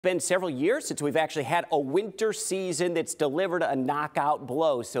Been several years since we've actually had a winter season that's delivered a knockout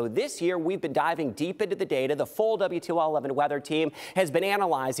blow. So this year we've been diving deep into the data. The full WTOL 11 weather team has been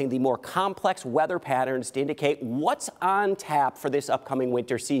analyzing the more complex weather patterns to indicate what's on tap for this upcoming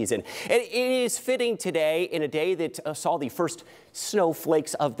winter season. And it is fitting today, in a day that saw the first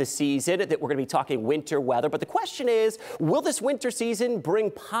snowflakes of the season, that we're going to be talking winter weather. But the question is, will this winter season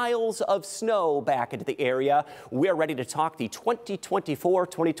bring piles of snow back into the area? We're ready to talk the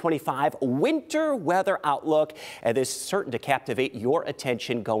 2024-2025 winter weather outlook, and this is certain to captivate your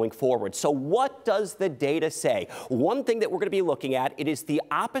attention going forward. So what does the data say? One thing that we're going to be looking at, it is the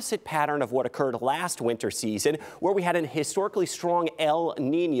opposite pattern of what occurred last winter season, where we had an historically strong El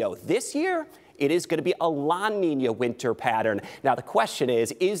Nino. This year, it is going to be a La Nina winter pattern. Now, the question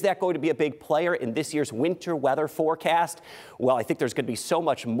is that going to be a big player in this year's winter weather forecast? Well, I think there's going to be so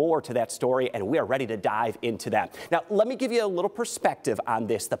much more to that story, and we are ready to dive into that. Now, let me give you a little perspective on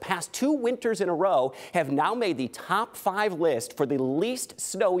this. The past 2 winters in a row have now made the top 5 list for the least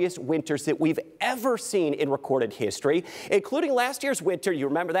snowiest winters that we've ever seen in recorded history, including last year's winter. You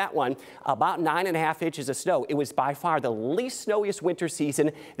remember that one, about 9.5 inches of snow. It was by far the least snowiest winter season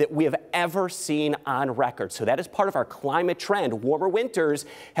that we have ever seen on record. So that is part of our climate trend. Warmer winters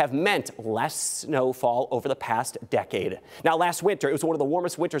have meant less snowfall over the past decade. Now, last winter, it was one of the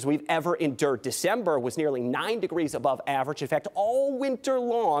warmest winters we've ever endured. December was nearly 9 degrees above average. In fact, all winter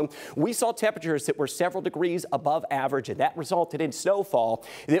long, we saw temperatures that were several degrees above average, and that resulted in snowfall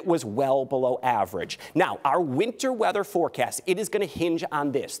that was well below average. Now, our winter weather forecast, it is going to hinge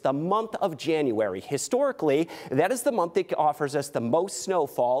on this, the month of January. Historically, that is the month that offers us the most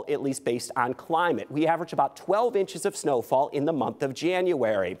snowfall, at least based on climate. We average about 12 inches of snowfall in the month of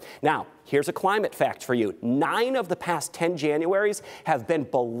January. Now, here's a climate fact for you. 9 of the past 10 Januaries have been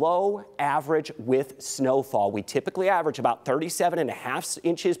below average with snowfall. We typically average about 37.5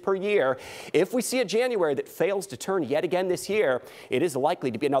 inches per year. If we see a January that fails to turn yet again this year, it is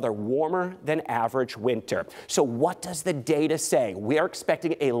likely to be another warmer than average winter. So what does the data say? We are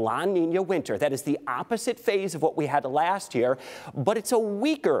expecting a La Nina winter. That is the opposite phase of what we had last year, but it's a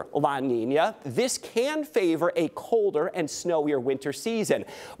weaker La Nina. This can favor a colder and snowier winter season,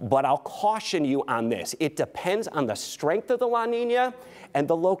 but I'll caution you on this. It depends on the strength of the La Nina and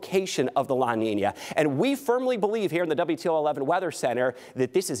the location of the La Nina. And we firmly believe here in the WTOL 11 Weather Center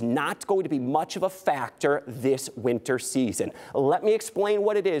that this is not going to be much of a factor this winter season. Let me explain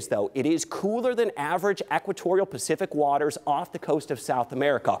what it is, though. It is cooler than average equatorial Pacific waters off the coast of South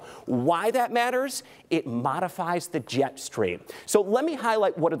America. Why that matters? It modifies the jet stream. So let me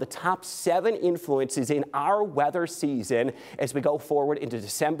highlight what are the top 7 influences in our weather season as we go forward into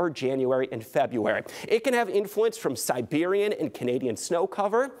December, January, and February. It can have influence from Siberian and Canadian snow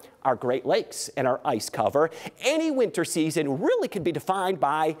cover, our Great Lakes, and our ice cover. Any winter season really could be defined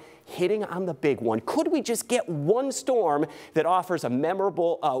by hitting on the big one. Could we just get one storm that offers a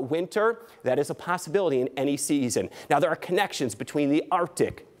memorable winter? That is a possibility in any season. Now, there are connections between the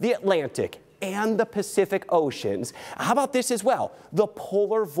Arctic, the Atlantic, and the Pacific Oceans. How about this as well? The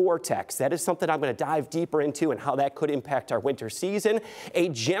polar vortex. That is something I'm going to dive deeper into and how that could impact our winter season. A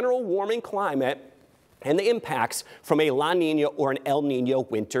general warming climate and the impacts from a La Nina or an El Nino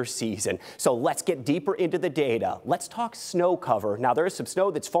winter season. So let's get deeper into the data. Let's talk snow cover. Now, there is some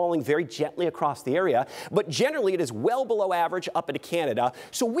snow that's falling very gently across the area, but generally it is well below average up into Canada.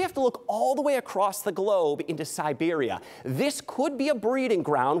 So we have to look all the way across the globe into Siberia. This could be a breeding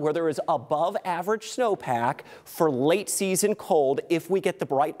ground where there is above average snowpack for late season cold if we get the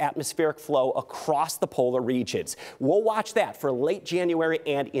bright atmospheric flow across the polar regions. We'll watch that for late January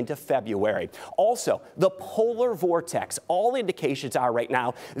and into February. Also, the polar vortex, all indications are right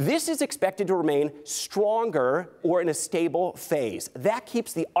now, this is expected to remain stronger or in a stable phase. That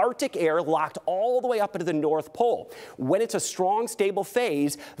keeps the Arctic air locked all the way up into the North Pole. When it's a strong, stable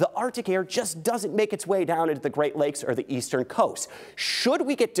phase, the Arctic air just doesn't make its way down into the Great Lakes or the eastern coast. Should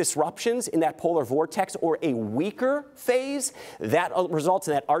we get disruptions in that polar vortex or a weaker phase that results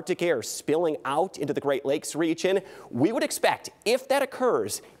in that Arctic air spilling out into the Great Lakes region, we would expect, if that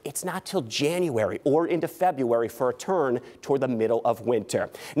occurs, it's not till January or into February for a turn toward the middle of winter.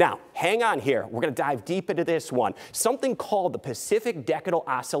 Now, hang on here. We're going to dive deep into this one. Something called the Pacific Decadal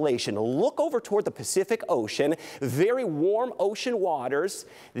Oscillation. Look over toward the Pacific Ocean, very warm ocean waters.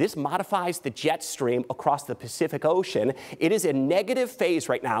 This modifies the jet stream across the Pacific Ocean. It is a negative phase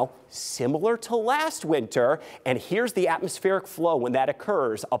right now, similar to last winter. And here's the atmospheric flow when that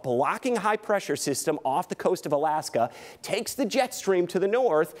occurs. A blocking high pressure system off the coast of Alaska takes the jet stream to the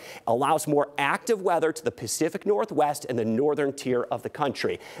north, allows more active weather weather to the Pacific Northwest and the northern tier of the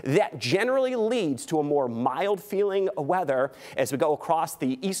country. That generally leads to a more mild feeling weather as we go across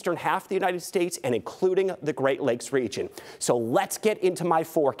the eastern half of the United States and including the Great Lakes region. So let's get into my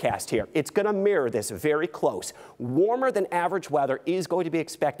forecast here. It's going to mirror this very close. Warmer than average weather is going to be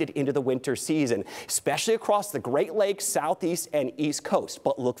expected into the winter season, especially across the Great Lakes, southeast and east coast.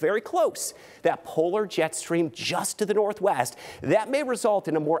 But look very close. That polar jet stream just to the northwest, that may result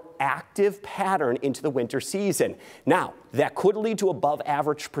in a more active pattern into the winter season. Now, that could lead to above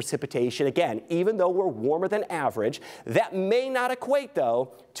average precipitation. Again, even though we're warmer than average, that may not equate,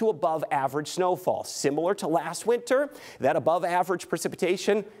 though, to above average snowfall. Similar to last winter, that above average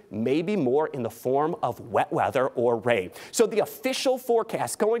precipitation may be more in the form of wet weather or rain. So the official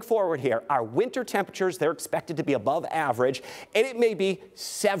forecast going forward here, our winter temperatures, they're expected to be above average, and it may be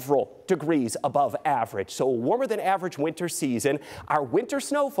several degrees above average. So a warmer than average winter season. Our winter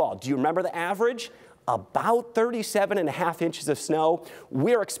snowfall, do you remember the average? About 37.5 inches of snow.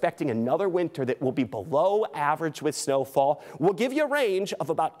 We're expecting another winter that will be below average with snowfall. We'll give you a range of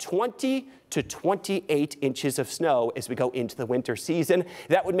about 20 to 28 inches of snow as we go into the winter season.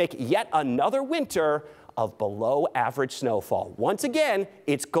 That would make yet another winter of below average snowfall. Once again,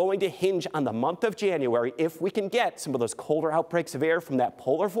 it's going to hinge on the month of January. If we can get some of those colder outbreaks of air from that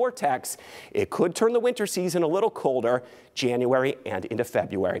polar vortex, it could turn the winter season a little colder January and into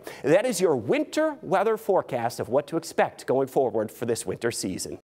February. That is your winter weather forecast of what to expect going forward for this winter season.